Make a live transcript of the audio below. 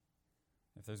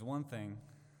If there's one thing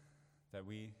that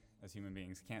we as human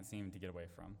beings can't seem to get away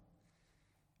from,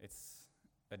 it's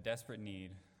a desperate need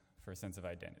for a sense of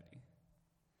identity.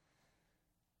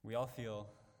 We all feel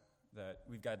that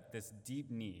we've got this deep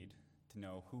need to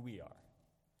know who we are.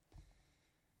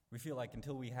 We feel like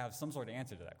until we have some sort of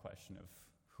answer to that question of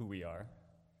who we are,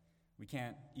 we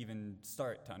can't even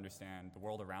start to understand the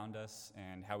world around us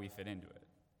and how we fit into it.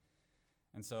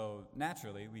 And so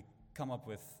naturally, we come up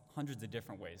with hundreds of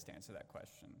different ways to answer that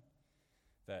question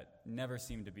that never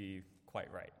seem to be quite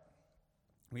right.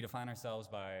 We define ourselves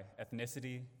by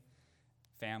ethnicity,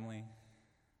 family,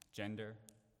 gender,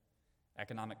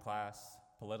 economic class,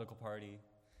 political party,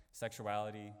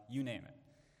 sexuality, you name it.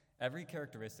 Every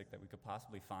characteristic that we could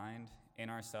possibly find in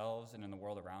ourselves and in the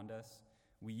world around us,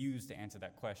 we use to answer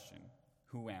that question,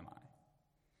 who am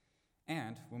I?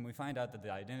 And when we find out that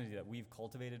the identity that we've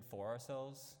cultivated for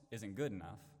ourselves isn't good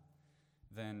enough,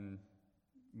 then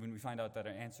when we find out that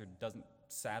our answer doesn't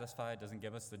satisfy, doesn't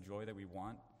give us the joy that we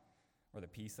want or the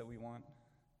peace that we want,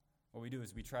 what we do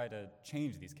is we try to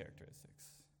change these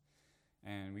characteristics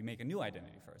and we make a new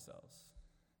identity for ourselves.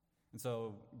 And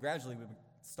so gradually we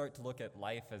start to look at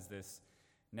life as this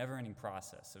never-ending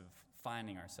process of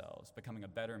finding ourselves, becoming a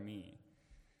better me.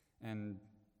 And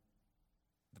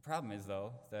the problem is,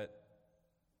 though, that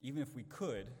even if we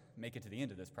could make it to the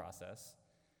end of this process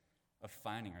of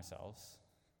finding ourselves,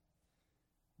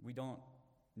 we don't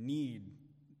need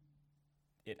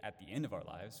it at the end of our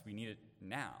lives. We need it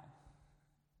now.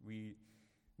 We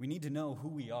need to know who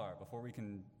we are before we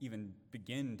can even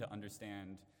begin to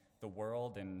understand the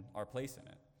world and our place in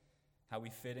it, how we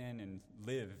fit in and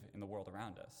live in the world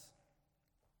around us.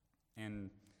 And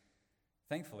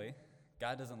thankfully,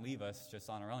 God doesn't leave us just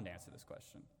on our own to answer this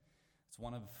question. It's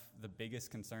one of the biggest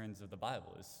concerns of the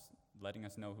Bible, is letting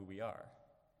us know who we are.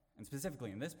 And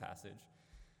specifically in this passage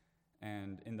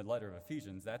and in the letter of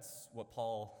Ephesians, that's what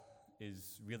Paul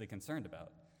is really concerned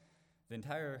about. The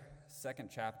entire second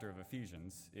chapter of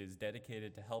Ephesians is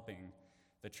dedicated to helping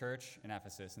the church in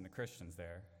Ephesus and the Christians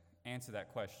there answer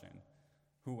that question,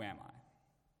 who am I?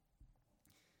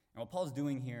 And what Paul's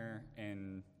doing here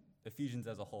in Ephesians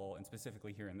as a whole, and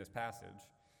specifically here in this passage,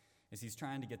 is he's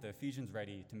trying to get the Ephesians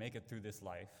ready to make it through this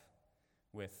life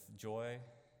with joy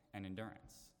and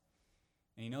endurance.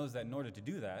 And he knows that in order to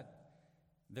do that,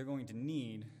 they're going to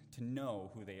need to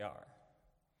know who they are.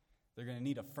 They're going to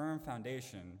need a firm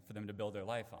foundation for them to build their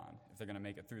life on if they're going to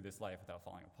make it through this life without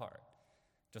falling apart,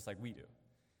 just like we do.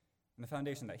 And the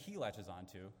foundation that he latches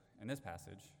onto in this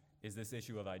passage is this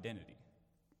issue of identity.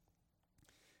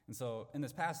 And so in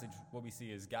this passage, what we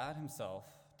see is God himself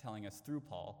telling us through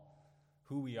Paul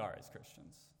who we are as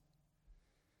Christians.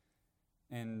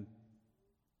 And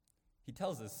he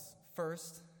tells us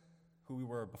first who we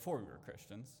were before we were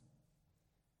Christians.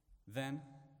 Then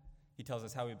he tells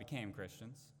us how we became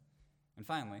Christians. And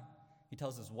finally, he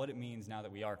tells us what it means now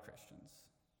that we are Christians.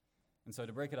 And so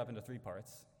to break it up into three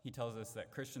parts, he tells us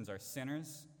that Christians are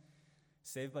sinners,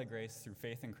 saved by grace through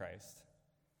faith in Christ,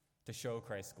 to show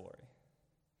Christ's glory.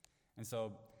 And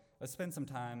so let's spend some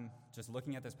time just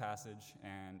looking at this passage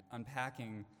and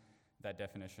unpacking that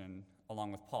definition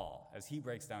along with Paul as he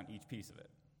breaks down each piece of it.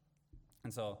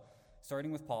 And so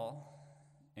starting with Paul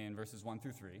in verses 1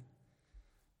 through 3,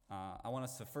 I want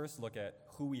us to first look at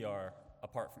who we are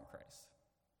apart from Christ.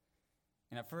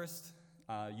 And at first,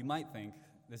 you might think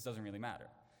this doesn't really matter.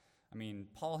 I mean,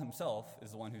 Paul himself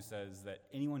is the one who says that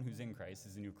anyone who's in Christ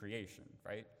is a new creation,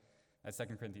 right? That's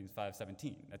 2 Corinthians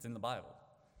 5:17. That's in the Bible.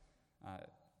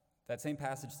 That same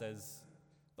passage says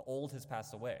the old has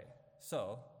passed away.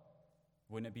 So,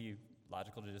 wouldn't it be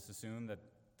logical to just assume that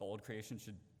the old creation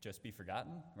should just be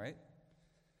forgotten, right?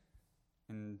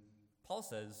 And Paul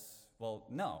says, well,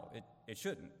 no, it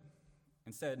shouldn't.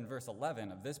 Instead, in verse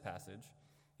 11 of this passage,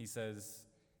 he says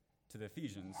to the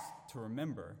Ephesians to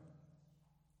remember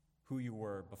who you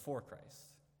were before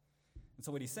Christ. And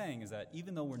so what he's saying is that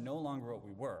even though we're no longer what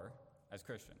we were as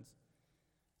Christians,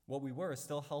 what we were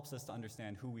still helps us to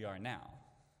understand who we are now.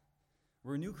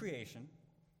 We're a new creation,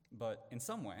 but in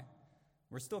some way,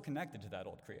 we're still connected to that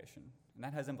old creation, and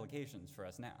that has implications for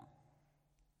us now.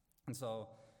 And so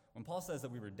when Paul says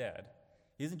that we were dead,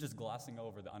 he isn't just glossing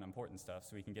over the unimportant stuff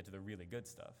so we can get to the really good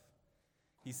stuff.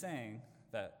 He's saying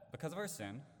that because of our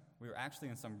sin, we were actually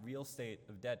in some real state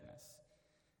of deadness.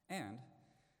 And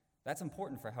that's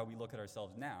important for how we look at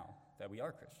ourselves now that we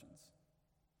are Christians.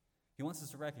 He wants us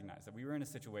to recognize that we were in a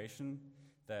situation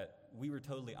that we were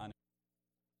totally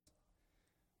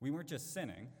We weren't just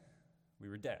sinning, we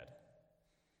were dead.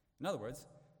 In other words,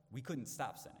 we couldn't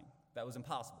stop sinning. That was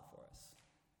impossible for us.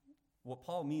 What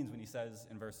Paul means when he says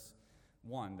in verse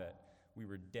 1 that we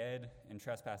were dead in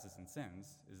trespasses and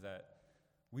sins is that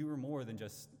we were more than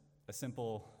just a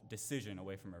simple decision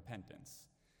away from repentance.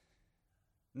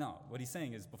 No, what he's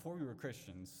saying is before we were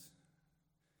Christians,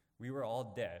 we were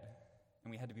all dead,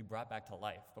 and we had to be brought back to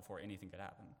life before anything could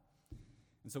happen.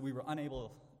 And so we were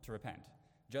unable to repent,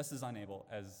 just as unable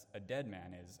as a dead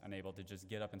man is unable to just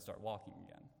get up and start walking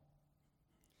again.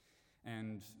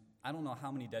 And I don't know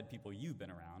how many dead people you've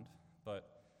been around, but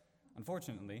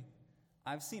unfortunately,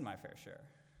 I've seen my fair share.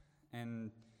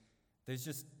 And there's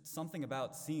just something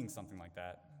about seeing something like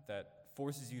that that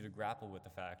forces you to grapple with the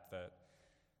fact that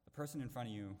the person in front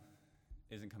of you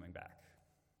isn't coming back.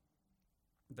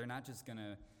 They're not just going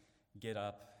to get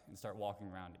up and start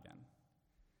walking around again.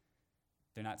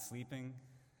 They're not sleeping.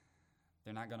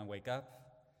 They're not going to wake up.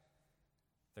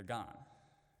 They're gone.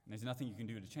 And there's nothing you can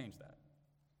do to change that.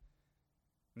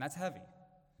 And that's heavy.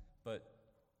 But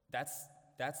that's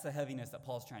the heaviness that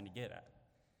Paul's trying to get at.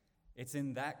 It's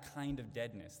in that kind of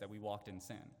deadness that we walked in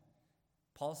sin.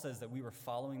 Paul says that we were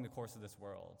following the course of this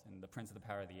world and the prince of the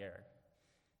power of the air,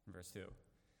 in verse 2.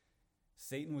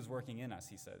 Satan was working in us,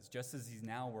 he says, just as he's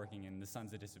now working in the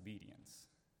sons of disobedience.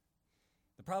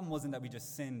 The problem wasn't that we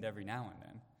just sinned every now and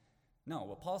then. No,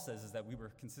 what Paul says is that we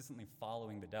were consistently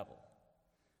following the devil.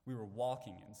 We were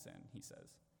walking in sin, he says.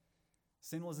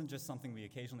 Sin wasn't just something we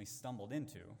occasionally stumbled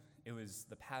into. It was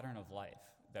the pattern of life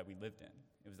that we lived in.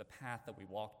 It was the path that we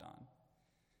walked on.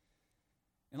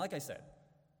 And like I said,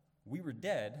 we were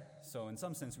dead, so in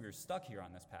some sense we were stuck here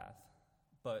on this path,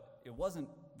 but it wasn't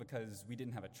because we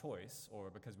didn't have a choice or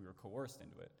because we were coerced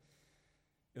into it.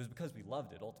 It was because we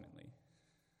loved it ultimately.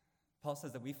 Paul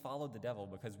says that we followed the devil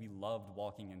because we loved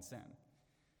walking in sin.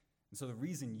 And so the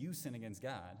reason you sin against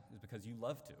God is because you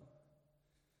love to.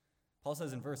 Paul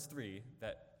says in verse 3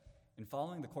 that in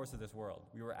following the course of this world,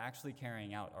 we were actually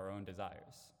carrying out our own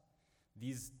desires.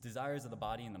 These desires of the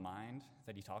body and the mind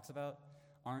that he talks about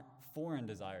aren't foreign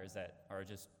desires that are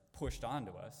just pushed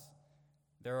onto us.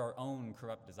 They're our own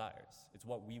corrupt desires. It's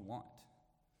what we want.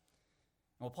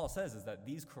 And what Paul says is that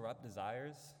these corrupt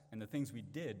desires and the things we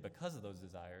did because of those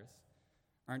desires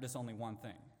earned us only one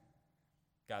thing: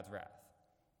 God's wrath.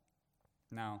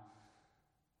 Now,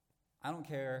 I don't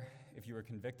care if you were a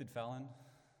convicted felon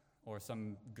or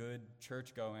some good,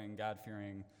 church-going,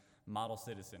 God-fearing model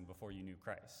citizen before you knew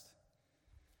Christ.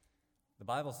 The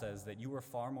Bible says that you were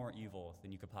far more evil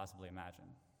than you could possibly imagine.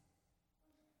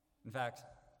 In fact,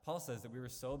 Paul says that we were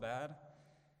so bad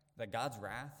that God's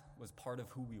wrath was part of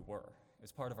who we were. It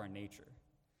was part of our nature.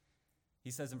 He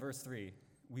says in verse 3,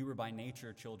 we were by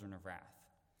nature children of wrath.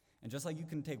 And just like you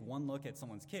can take one look at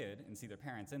someone's kid and see their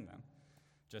parents in them,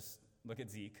 just look at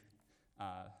Zeke.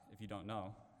 If you don't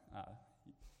know,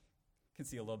 you can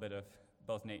see a little bit of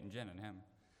both Nate and Jen in him.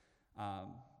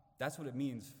 That's what it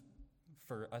means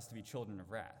for us to be children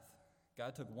of wrath.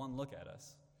 God took one look at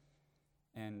us,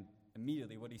 and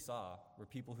immediately what he saw were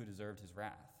people who deserved his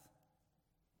wrath.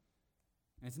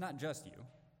 And it's not just you,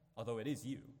 although it is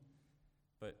you,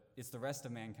 but it's the rest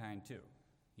of mankind too,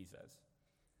 he says.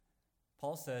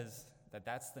 Paul says that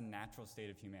that's the natural state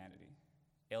of humanity: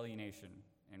 alienation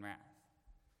and wrath.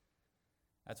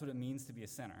 That's what it means to be a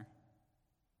sinner.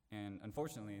 And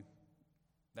unfortunately,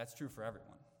 that's true for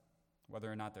everyone,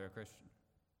 whether or not they're a Christian.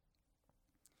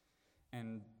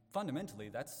 And fundamentally,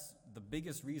 that's the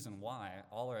biggest reason why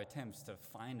all our attempts to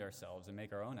find ourselves and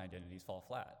make our own identities fall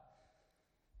flat.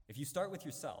 If you start with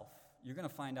yourself, you're going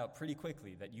to find out pretty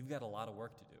quickly that you've got a lot of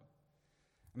work to do.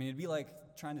 I mean, it'd be like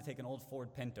trying to take an old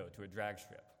Ford Pinto to a drag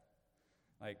strip.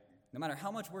 Like, no matter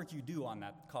how much work you do on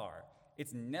that car,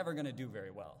 it's never going to do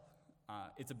very well.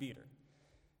 It's a beater.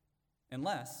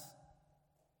 Unless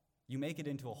you make it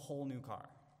into a whole new car.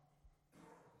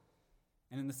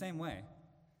 And in the same way,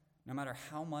 no matter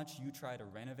how much you try to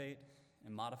renovate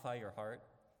and modify your heart,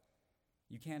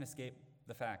 you can't escape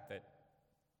the fact that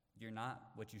you're not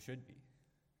what you should be.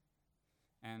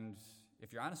 And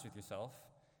if you're honest with yourself,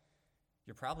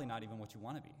 you're probably not even what you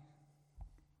want to be.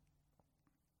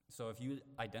 So if you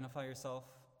identify yourself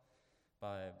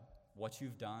by what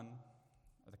you've done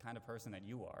or the kind of person that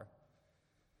you are,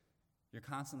 you're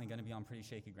constantly going to be on pretty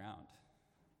shaky ground.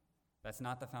 That's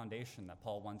not the foundation that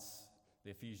Paul wants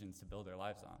the Ephesians to build their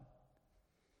lives on.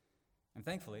 And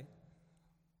thankfully,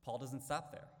 Paul doesn't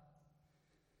stop there.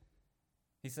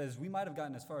 He says we might have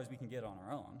gotten as far as we can get on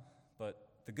our own, but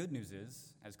the good news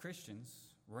is, as Christians,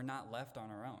 we're not left on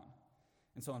our own.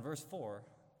 And so in verse 4,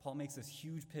 Paul makes this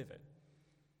huge pivot.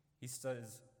 He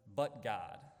says, but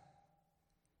God.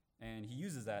 And he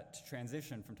uses that to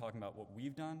transition from talking about what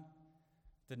we've done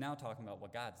to now talking about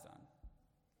what God's done.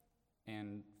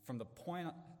 And from the point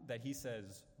that he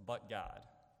says, but God,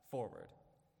 forward,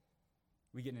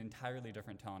 we get an entirely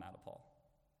different tone out of Paul.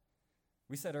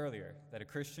 We said earlier that a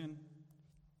Christian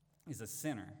is a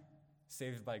sinner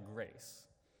saved by grace.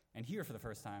 And here, for the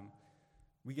first time,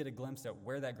 we get a glimpse at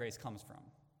where that grace comes from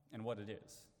and what it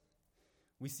is.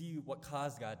 We see what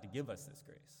caused God to give us this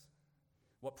grace,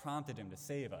 what prompted him to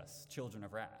save us, children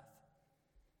of wrath.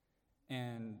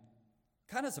 And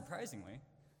kind of surprisingly,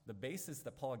 the basis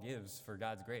that Paul gives for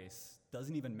God's grace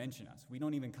doesn't even mention us. We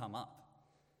don't even come up.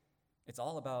 It's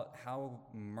all about how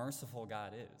merciful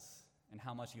God is and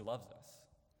how much he loves us.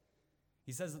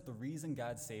 He says that the reason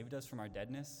God saved us from our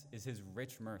deadness is his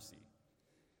rich mercy.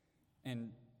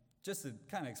 And just to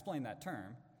kind of explain that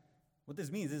term, what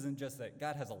this means isn't just that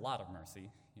God has a lot of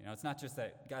mercy. It's not just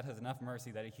that God has enough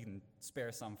mercy that he can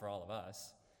spare some for all of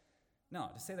us. No,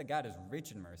 to say that God is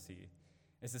rich in mercy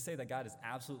is to say that God is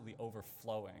absolutely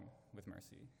overflowing with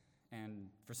mercy. And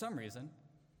for some reason,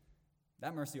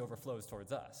 that mercy overflows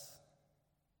towards us.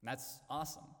 And that's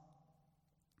awesome.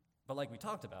 But like we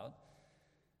talked about,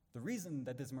 the reason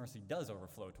that this mercy does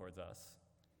overflow towards us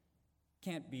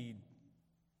can't be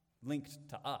linked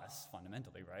to us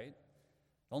fundamentally, right?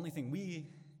 The only thing we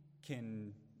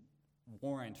can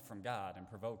warrant from God and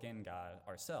provoke in God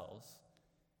ourselves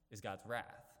is God's wrath.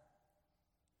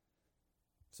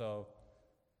 So,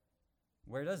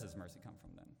 where does this mercy come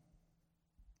from then?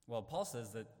 Well, Paul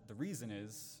says that the reason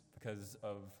is because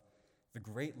of the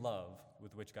great love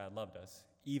with which God loved us,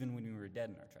 even when we were dead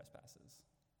in our trespasses.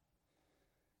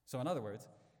 So, in other words,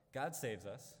 God saves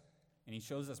us, and he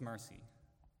shows us mercy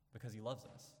because he loves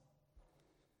us.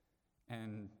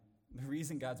 And the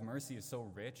reason God's mercy is so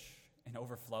rich and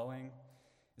overflowing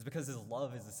is because his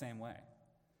love is the same way.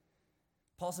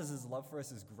 Paul says his love for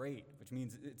us is great, which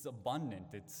means it's abundant.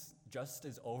 It's just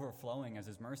as overflowing as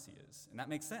his mercy is. And that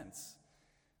makes sense.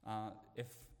 If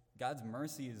God's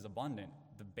mercy is abundant,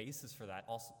 the basis for that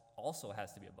also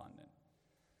has to be abundant.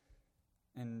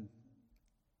 And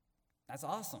that's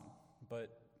awesome.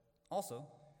 But also,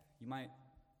 you might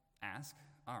ask,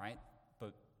 all right,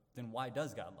 but then why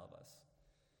does God love us?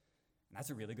 And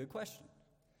that's a really good question.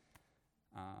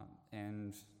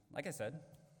 And like I said,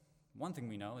 one thing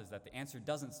we know is that the answer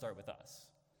doesn't start with us.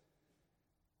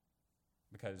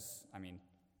 Because,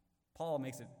 Paul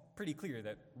makes it pretty clear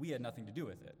that we had nothing to do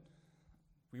with it.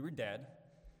 We were dead.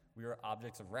 We were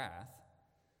objects of wrath.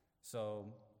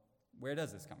 So, where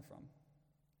does this come from?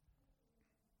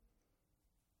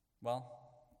 Well,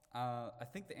 I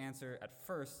think the answer at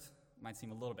first might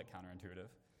seem a little bit counterintuitive.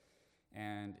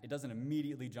 And it doesn't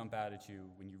immediately jump out at you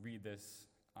when you read this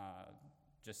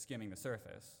just skimming the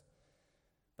surface.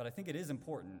 But I think it is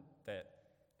important that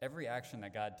every action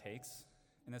that God takes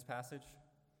in this passage,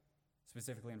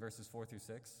 specifically in verses 4 through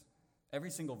 6, every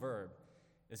single verb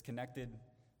is connected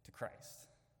to Christ.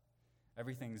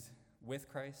 Everything's with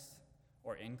Christ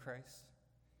or in Christ.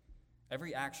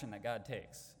 Every action that God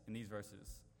takes in these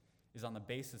verses is on the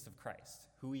basis of Christ,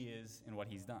 who he is and what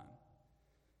he's done.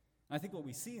 And I think what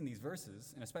we see in these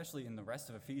verses, and especially in the rest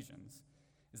of Ephesians,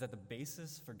 is that the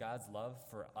basis for God's love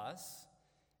for us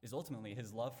is ultimately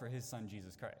his love for his son,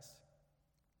 Jesus Christ.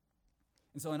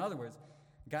 And so, in other words,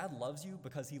 God loves you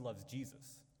because he loves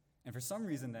Jesus. And for some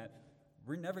reason that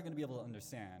we're never going to be able to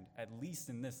understand, at least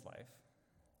in this life,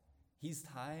 he's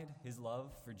tied his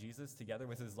love for Jesus together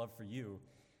with his love for you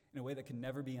in a way that can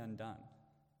never be undone.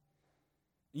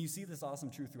 And you see this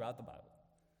awesome truth throughout the Bible.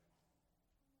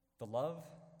 The love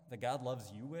that God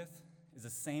loves you with is the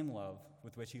same love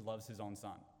with which he loves his own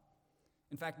son.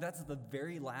 In fact, that's the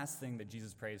very last thing that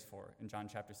Jesus prays for in John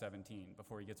chapter 17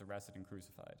 before he gets arrested and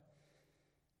crucified.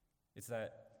 It's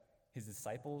that his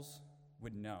disciples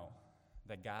would know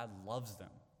that God loves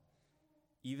them,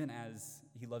 even as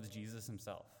he loves Jesus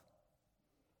himself.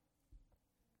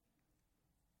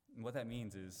 And what that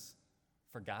means is,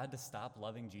 for God to stop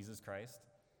loving Jesus Christ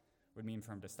would mean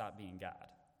for him to stop being God.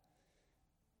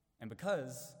 And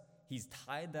because he's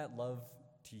tied that love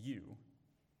to you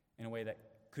in a way that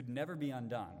could never be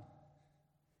undone,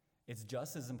 it's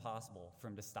just as impossible for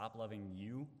him to stop loving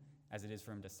you as it is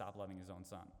for him to stop loving his own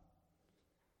son.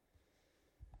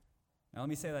 Now let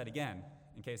me say that again,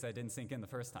 in case that didn't sink in the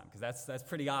first time, because that's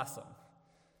pretty awesome.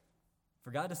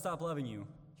 For God to stop loving you,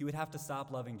 he would have to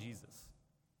stop loving Jesus.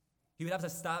 He would have to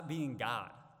stop being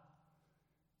God.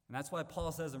 And that's why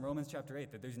Paul says in Romans chapter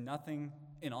 8 that there's nothing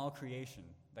in all creation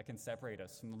that can separate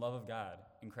us from the love of God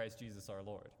in Christ Jesus our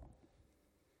Lord.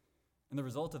 And the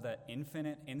result of that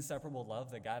infinite, inseparable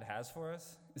love that God has for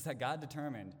us is that God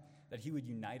determined that he would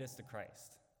unite us to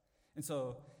Christ. And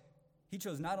so he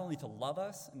chose not only to love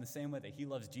us in the same way that he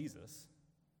loves Jesus,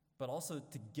 but also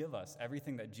to give us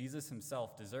everything that Jesus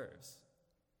himself deserves.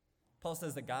 Paul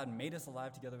says that God made us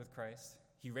alive together with Christ.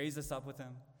 He raised us up with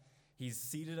him. He's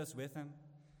seated us with him.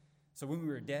 So when we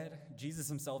were dead, Jesus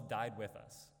himself died with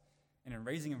us. And in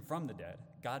raising him from the dead,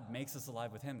 God makes us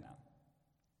alive with him now.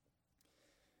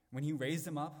 When he raised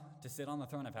him up to sit on the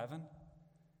throne of heaven,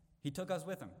 he took us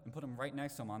with him and put him right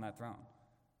next to him on that throne.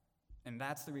 And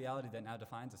that's the reality that now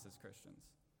defines us as Christians.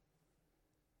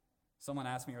 Someone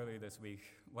asked me earlier this week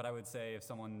what I would say if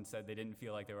someone said they didn't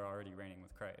feel like they were already reigning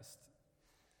with Christ.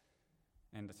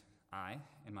 And I,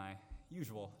 in my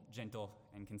usual gentle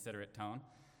and considerate tone,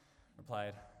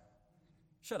 replied,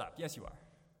 "Shut up, yes you are."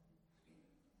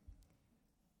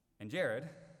 And Jared,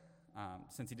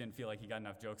 since he didn't feel like he got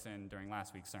enough jokes in during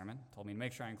last week's sermon, told me to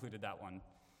make sure I included that one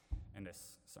in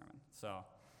this sermon. So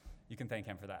you can thank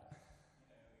him for that.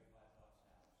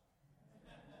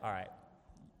 All right.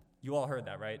 You all heard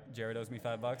that, right? Jared owes me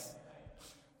 $5.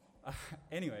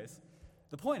 Anyways,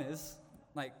 the point is,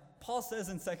 like Paul says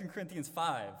in 2 Corinthians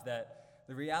 5, that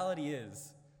the reality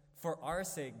is, for our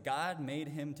sake, God made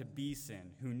him to be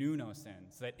sin, who knew no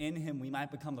sin, so that in him we might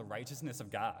become the righteousness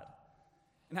of God.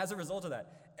 And as a result of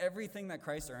that, everything that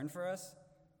Christ earned for us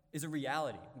is a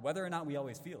reality, whether or not we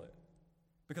always feel it.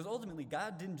 Because ultimately,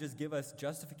 God didn't just give us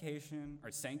justification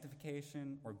or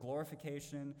sanctification or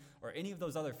glorification or any of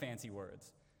those other fancy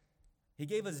words. He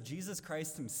gave us Jesus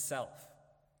Christ himself.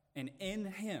 And in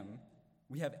him,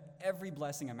 we have every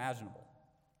blessing imaginable.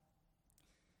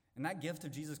 And that gift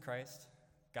of Jesus Christ,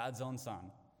 God's own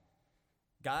Son,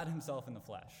 God himself in the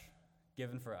flesh,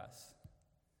 given for us,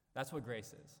 that's what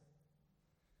grace is.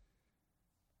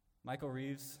 Michael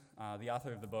Reeves, the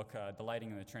author of the book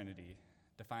Delighting in the Trinity,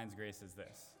 defines grace as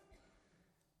this: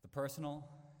 the personal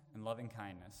and loving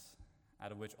kindness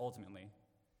out of which ultimately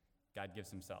God gives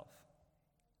himself.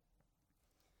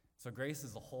 So grace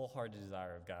is the wholehearted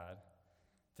desire of God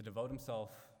to devote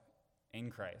himself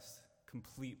in Christ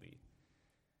completely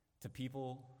to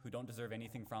people who don't deserve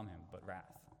anything from him but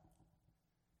wrath.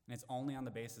 And it's only on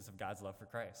the basis of God's love for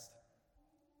Christ.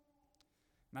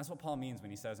 And that's what Paul means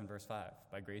when he says in verse 5,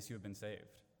 by grace you have been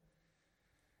saved.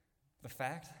 The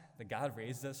fact that God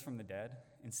raised us from the dead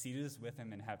and seated us with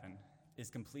him in heaven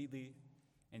is completely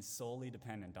and solely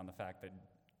dependent on the fact that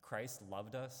Christ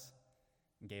loved us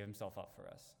and gave himself up for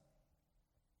us.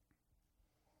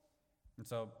 And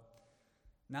so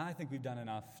now I think we've done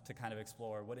enough to kind of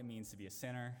explore what it means to be a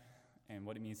sinner and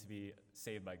what it means to be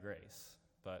saved by grace.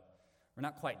 But we're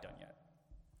not quite done yet.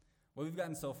 What we've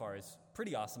gotten so far is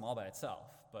pretty awesome all by itself,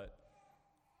 but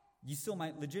you still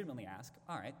might legitimately ask,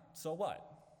 all right, so what?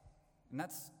 And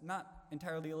that's not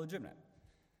entirely illegitimate.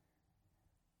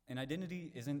 An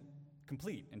identity isn't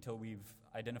complete until we've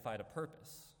identified a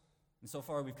purpose. And so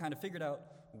far, we've kind of figured out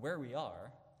where we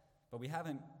are, but we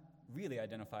haven't really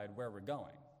identified where we're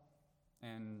going.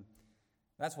 And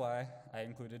that's why I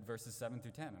included verses 7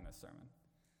 through 10 in this sermon,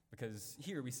 because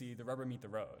here we see the rubber meet the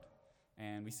road,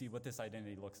 and we see what this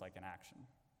identity looks like in action.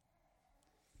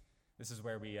 This is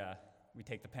where we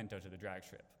take the Pinto to the drag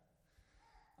strip.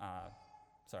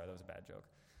 Sorry, that was a bad joke.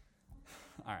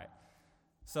 All right.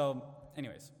 So,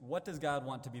 anyways, what does God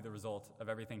want to be the result of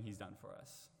everything he's done for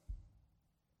us?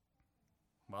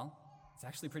 Well, it's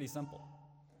actually pretty simple.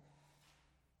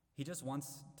 He just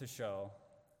wants to show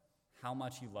how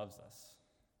much he loves us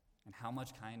and how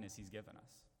much kindness he's given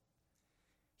us.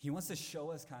 He wants to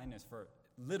show us kindness for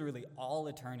literally all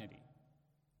eternity.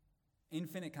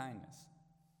 Infinite kindness.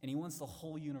 And he wants the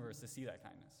whole universe to see that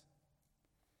kindness.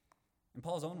 In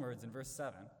Paul's own words, in verse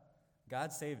 7,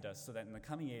 God saved us so that in the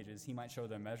coming ages he might show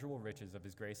the immeasurable riches of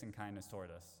his grace and kindness toward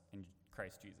us in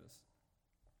Christ Jesus.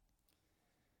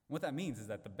 And what that means is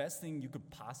that the best thing you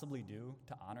could possibly do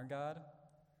to honor God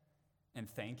and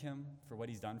thank him for what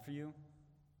he's done for you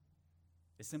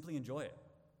is simply enjoy it.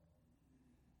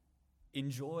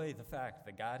 Enjoy the fact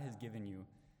that God has given you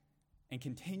and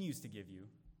continues to give you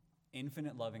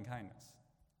infinite love and kindness.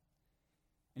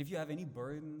 And if you have any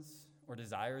burdens or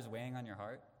desires weighing on your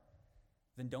heart,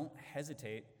 then don't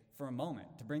hesitate for a moment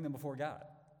to bring them before God.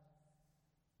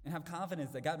 And have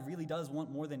confidence that God really does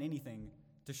want more than anything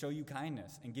to show you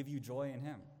kindness and give you joy in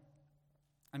him.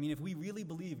 I mean, if we really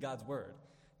believe God's word,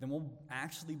 then we'll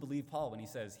actually believe Paul when he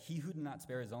says, "He who did not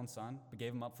spare his own son, but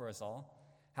gave him up for us all,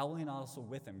 how will he not also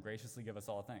with him graciously give us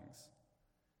all things?"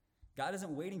 God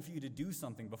isn't waiting for you to do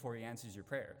something before he answers your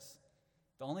prayers.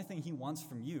 The only thing he wants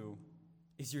from you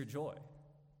is your joy.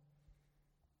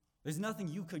 There's nothing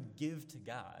you could give to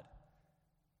God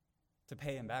to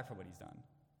pay him back for what he's done.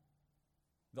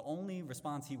 The only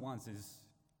response he wants is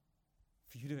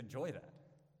for you to enjoy that.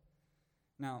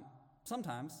 Now,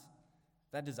 sometimes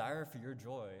that desire for your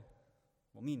joy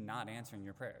will mean not answering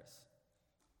your prayers.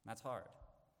 That's hard.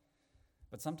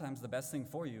 But sometimes the best thing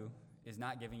for you is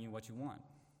not giving you what you want.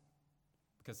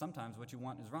 because sometimes what you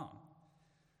want is wrong,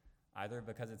 either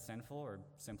because it's sinful or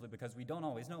simply because we don't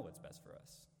always know what's best for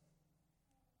us.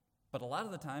 But a lot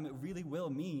of the time, it really will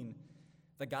mean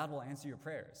that God will answer your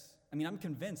prayers. I mean, I'm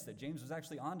convinced that James was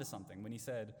actually onto something when he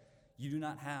said, you do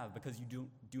not have because you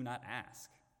do not ask.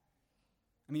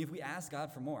 I mean, if we ask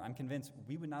God for more, I'm convinced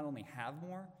we would not only have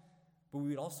more, but we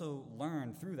would also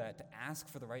learn through that to ask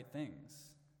for the right things.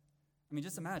 I mean,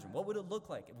 just imagine, what would it look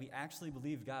like if we actually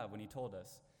believed God when he told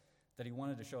us that he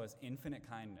wanted to show us infinite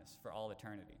kindness for all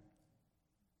eternity?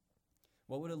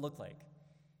 What would it look like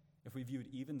if we viewed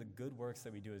even the good works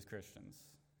that we do as Christians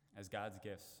as God's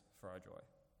gifts for our joy?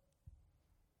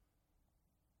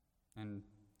 And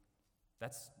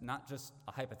that's not just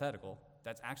a hypothetical,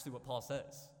 that's actually what Paul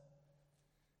says.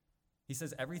 He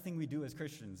says everything we do as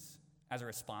Christians as a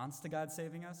response to God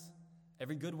saving us,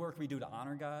 every good work we do to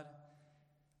honor God,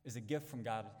 is a gift from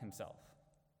God himself.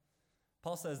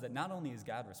 Paul says that not only is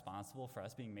God responsible for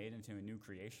us being made into a new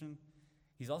creation,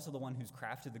 he's also the one who's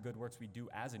crafted the good works we do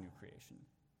as a new creation.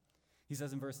 He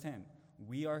says in verse 10,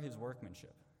 we are his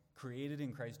workmanship, created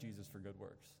in Christ Jesus for good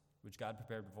works, which God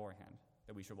prepared beforehand,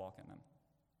 that we should walk in them.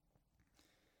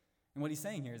 And what he's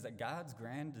saying here is that God's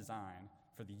grand design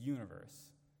for the universe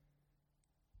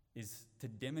is to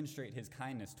demonstrate his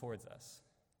kindness towards us,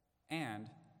 and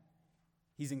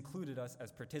he's included us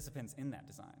as participants in that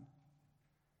design.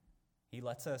 He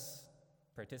lets us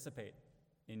participate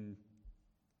in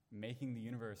making the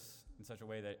universe in such a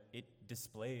way that it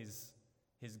displays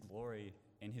his glory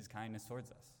and his kindness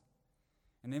towards us.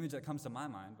 And the image that comes to my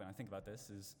mind when I think about this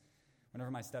is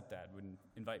whenever my stepdad would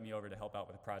invite me over to help out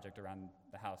with a project around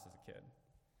the house as a kid.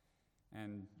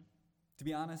 And to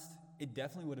be honest, it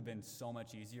definitely would have been so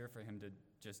much easier for him to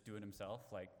just do it himself.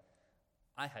 Like,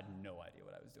 I had no idea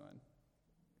what I was doing.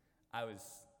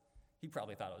 He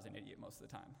probably thought I was an idiot most of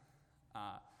the time.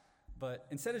 But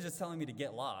instead of just telling me to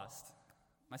get lost,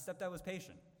 my stepdad was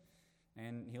patient,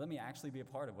 and he let me actually be a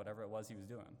part of whatever it was he was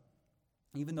doing.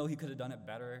 Even though he could have done it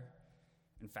better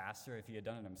and faster if he had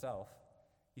done it himself,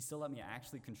 he still let me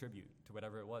actually contribute to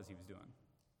whatever it was he was doing.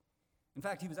 In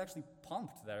fact, he was actually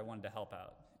pumped that I wanted to help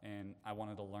out, and I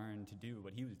wanted to learn to do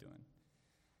what he was doing.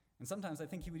 And sometimes I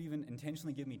think he would even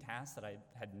intentionally give me tasks that I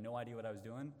had no idea what I was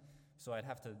doing, so I'd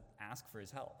have to ask for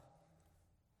his help.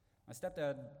 My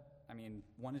stepdad,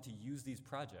 wanted to use these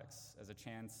projects as a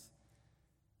chance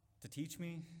to teach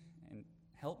me and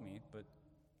help me, but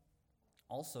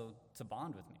also to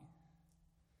bond with me.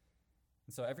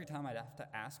 And so every time I'd have to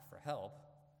ask for help,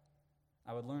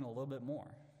 I would learn a little bit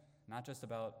more, not just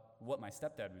about what my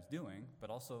stepdad was doing, but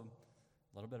also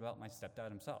a little bit about my stepdad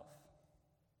himself.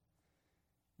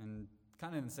 And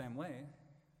kind of in the same way,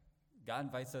 God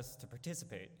invites us to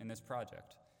participate in this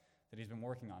project that he's been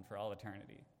working on for all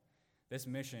eternity. This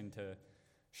mission to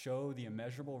show the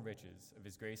immeasurable riches of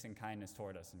his grace and kindness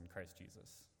toward us in Christ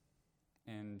Jesus.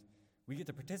 And we get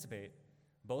to participate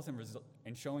both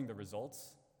in showing the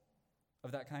results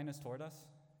of that kindness toward us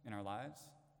in our lives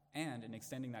and in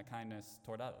extending that kindness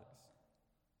toward others.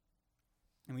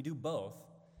 And we do both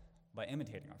by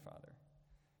imitating our Father,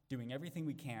 doing everything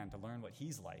we can to learn what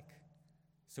he's like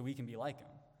so we can be like him.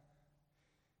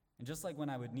 And just like when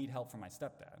I would need help from my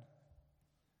stepdad,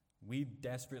 we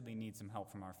desperately need some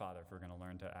help from our Father if we're going to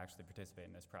learn to actually participate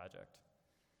in this project.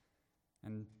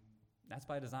 And that's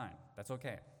by design. That's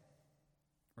okay.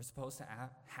 We're supposed to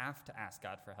have to ask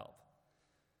God for help,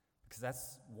 because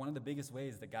that's one of the biggest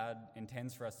ways that God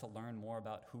intends for us to learn more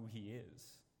about who he is.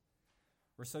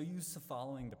 We're so used to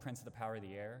following the prince of the power of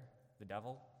the air, the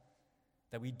devil,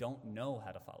 that we don't know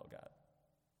how to follow God.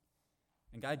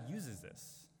 And God uses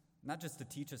this, not just to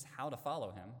teach us how to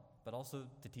follow him, but also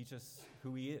to teach us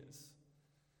who he is.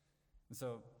 And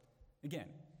so, again,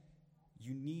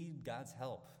 you need God's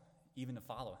help even to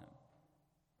follow him.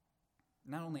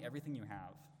 Not only everything you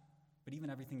have, but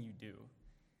even everything you do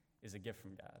is a gift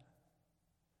from God.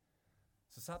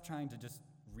 So stop trying to just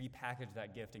repackage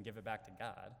that gift and give it back to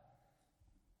God.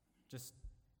 Just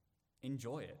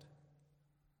enjoy it.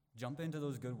 Jump into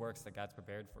those good works that God's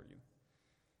prepared for you,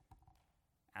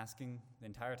 asking the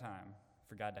entire time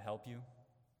for God to help you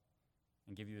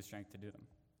and give you the strength to do them.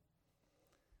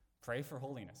 Pray for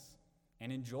holiness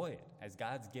and enjoy it as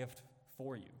God's gift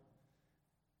for you.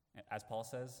 As Paul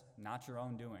says, not your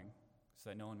own doing, so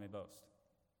that no one may boast.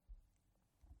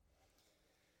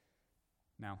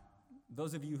 Now,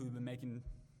 those of you who've been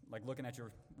looking at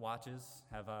your watches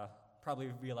have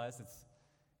probably realized it's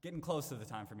getting close to the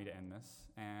time for me to end this.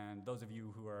 And those of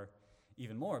you who are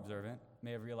even more observant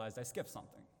may have realized I skipped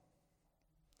something.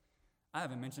 I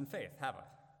haven't mentioned faith, have I?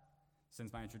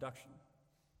 Since my introduction.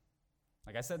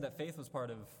 Like I said, that faith was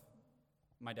part of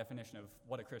my definition of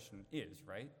what a Christian is,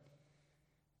 right?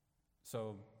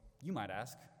 So you might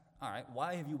ask, all right,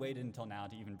 why have you waited until now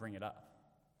to even bring it up?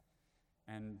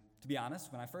 And to be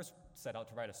honest, when I first set out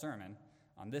to write a sermon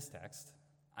on this text,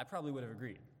 I probably would have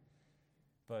agreed.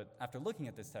 But after looking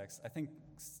at this text, I think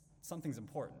something's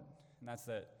important, and that's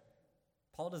that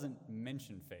Paul doesn't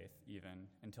mention faith even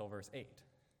until verse 8.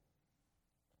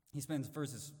 He spends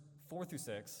verses 4 through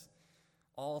 6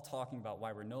 all talking about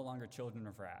why we're no longer children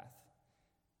of wrath,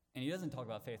 and he doesn't talk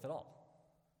about faith at all.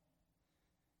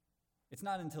 It's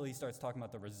not until he starts talking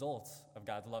about the results of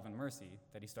God's love and mercy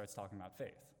that he starts talking about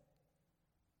faith.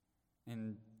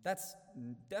 And that's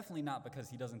definitely not because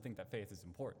he doesn't think that faith is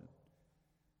important.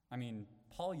 I mean,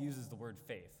 Paul uses the word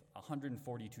faith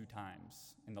 142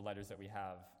 times in the letters that we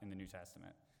have in the New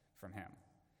Testament from him.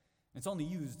 It's only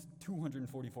used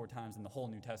 244 times in the whole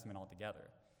New Testament altogether.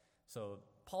 So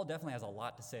Paul definitely has a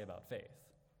lot to say about faith.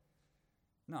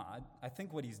 No, I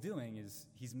think what he's doing is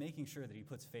he's making sure that he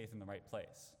puts faith in the right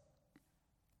place.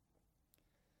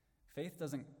 Faith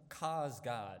doesn't cause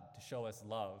God to show us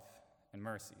love and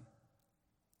mercy.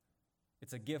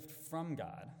 It's a gift from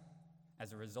God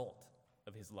as a result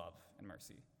of his love and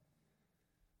mercy.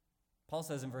 Paul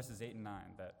says in verses 8 and 9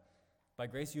 that by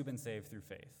grace you have been saved through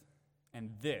faith, and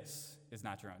this is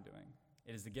not your own doing.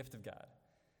 It is the gift of God,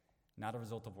 not a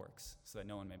result of works, so that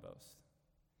no one may boast.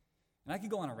 And I could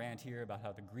go on a rant here about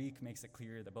how the Greek makes it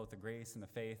clear that both the grace and the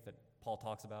faith that Paul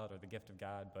talks about are the gift of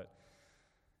God, but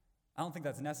I don't think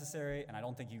that's necessary, and I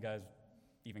don't think you guys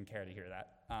even care to hear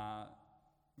that.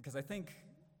 Because I think,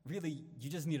 really, you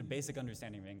just need a basic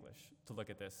understanding of English to look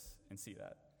at this and see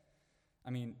that. I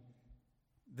mean,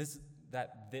 this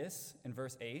in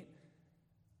verse 8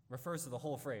 refers to the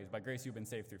whole phrase, by grace you've been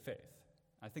saved through faith.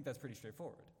 I think that's pretty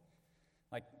straightforward.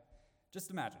 Like,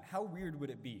 just imagine, how weird would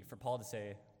it be for Paul to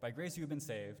say, by grace you have been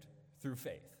saved through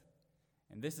faith,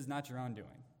 and this is not your own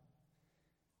doing?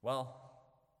 Well,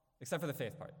 except for the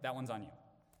faith part, that one's on you.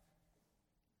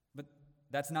 But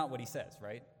that's not what he says,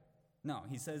 right? No,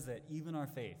 he says that even our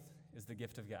faith is the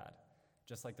gift of God,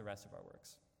 just like the rest of our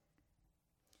works.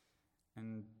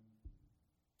 And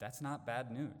that's not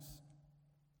bad news.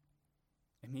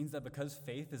 It means that because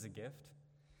faith is a gift,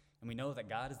 and we know that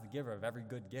God is the giver of every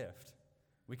good gift,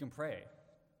 we can pray,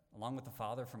 along with the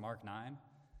Father from Mark 9,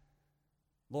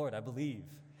 Lord, I believe,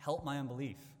 help my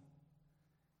unbelief.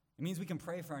 It means we can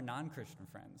pray for our non-Christian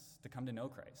friends to come to know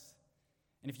Christ.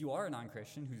 And if you are a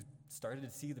non-Christian who's started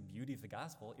to see the beauty of the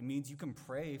gospel, it means you can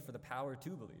pray for the power to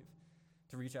believe,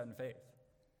 to reach out in faith.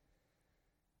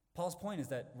 Paul's point is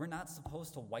that we're not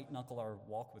supposed to white-knuckle our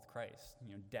walk with Christ,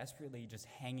 desperately just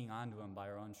hanging on to him by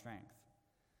our own strength.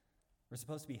 We're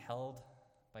supposed to be held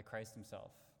by Christ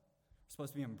himself. We're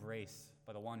supposed to be embraced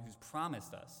by the one who's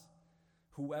promised us,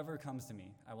 whoever comes to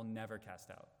me, I will never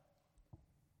cast out.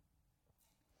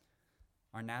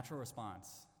 Our natural response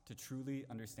to truly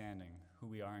understanding who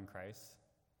we are in Christ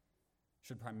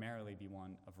should primarily be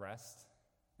one of rest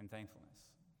and thankfulness,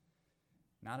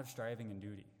 not of striving and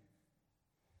duty.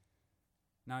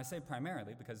 Now, I say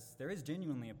primarily because there is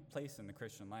genuinely a place in the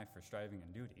Christian life for striving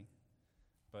and duty,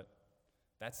 but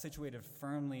that's situated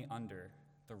firmly under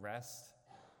the rest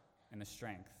and the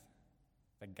strength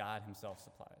that God himself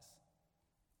supplies.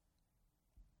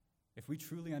 If we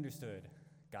truly understood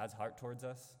God's heart towards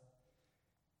us,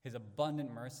 his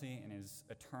abundant mercy and his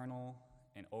eternal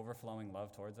and overflowing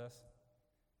love towards us,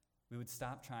 we would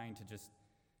stop trying to just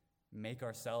make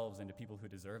ourselves into people who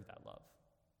deserve that love.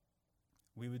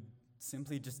 We would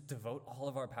simply just devote all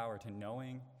of our power to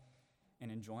knowing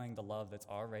and enjoying the love that's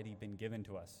already been given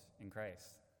to us in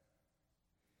Christ.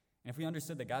 And if we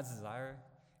understood that God's desire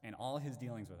and all his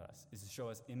dealings with us is to show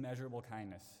us immeasurable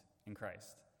kindness in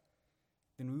Christ,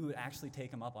 then we would actually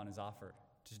take him up on his offer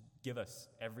to give us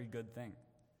every good thing.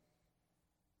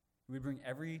 We would bring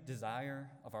every desire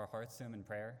of our hearts to him in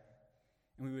prayer,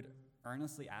 and we would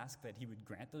earnestly ask that he would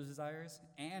grant those desires,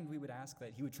 and we would ask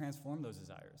that he would transform those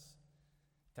desires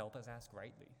to help us ask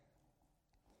rightly.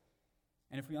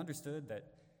 And if we understood that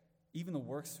even the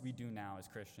works we do now as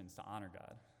Christians to honor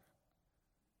God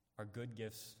are good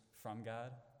gifts from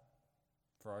God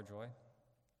for our joy,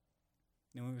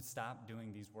 then we would stop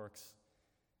doing these works,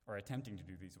 or attempting to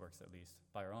do these works at least,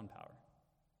 by our own power.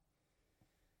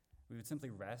 We would simply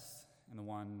rest in the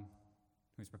one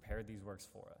who's prepared these works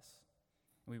for us.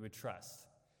 And we would trust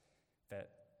that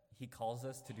he calls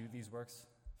us to do these works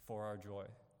for our joy,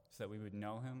 so that we would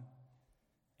know him,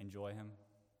 enjoy him,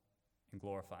 and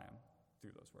glorify him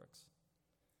through those works.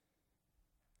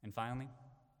 And finally,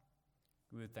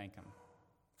 we would thank him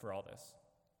for all this.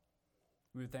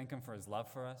 We would thank him for his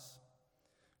love for us,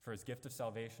 for his gift of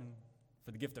salvation,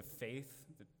 for the gift of faith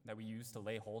that that we use to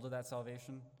lay hold of that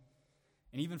salvation,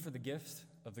 and even for the gift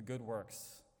of the good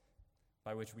works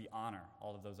by which we honor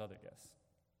all of those other gifts.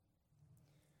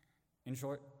 In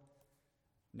short,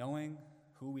 knowing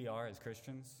who we are as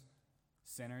Christians,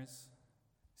 sinners,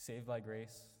 saved by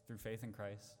grace through faith in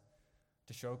Christ,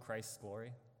 to show Christ's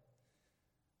glory,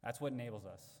 that's what enables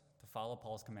us to follow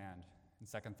Paul's command in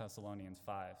 2 Thessalonians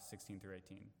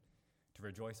 5:16-18, to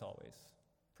rejoice always,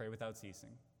 pray without ceasing,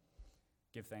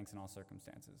 give thanks in all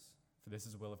circumstances, for this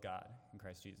is the will of God in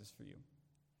Christ Jesus for you.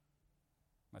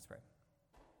 Let's pray.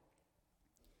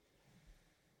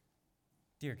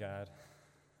 Dear God,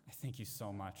 I thank you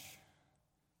so much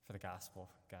for the gospel,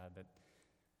 God, that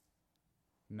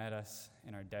met us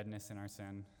in our deadness in our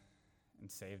sin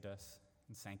and saved us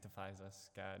and sanctifies us,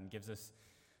 God, and gives us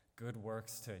good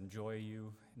works to enjoy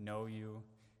you, know you,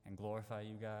 and glorify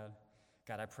you, God.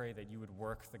 God, I pray that you would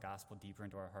work the gospel deeper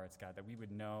into our hearts, God, that we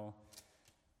would know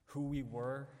who we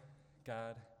were,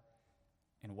 God,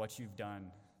 and what you've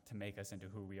done to make us into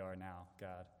who we are now,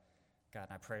 God. God,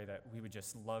 and I pray that we would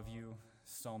just love you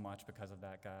so much because of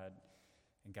that, God.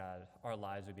 And God, our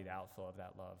lives would be the outflow of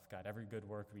that love. God, every good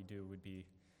work we do would be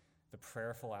the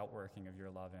prayerful outworking of your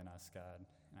love in us, God.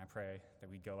 And I pray that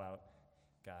we go out,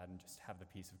 God, and just have the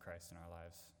peace of Christ in our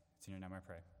lives. It's in your name I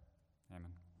pray.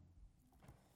 Amen.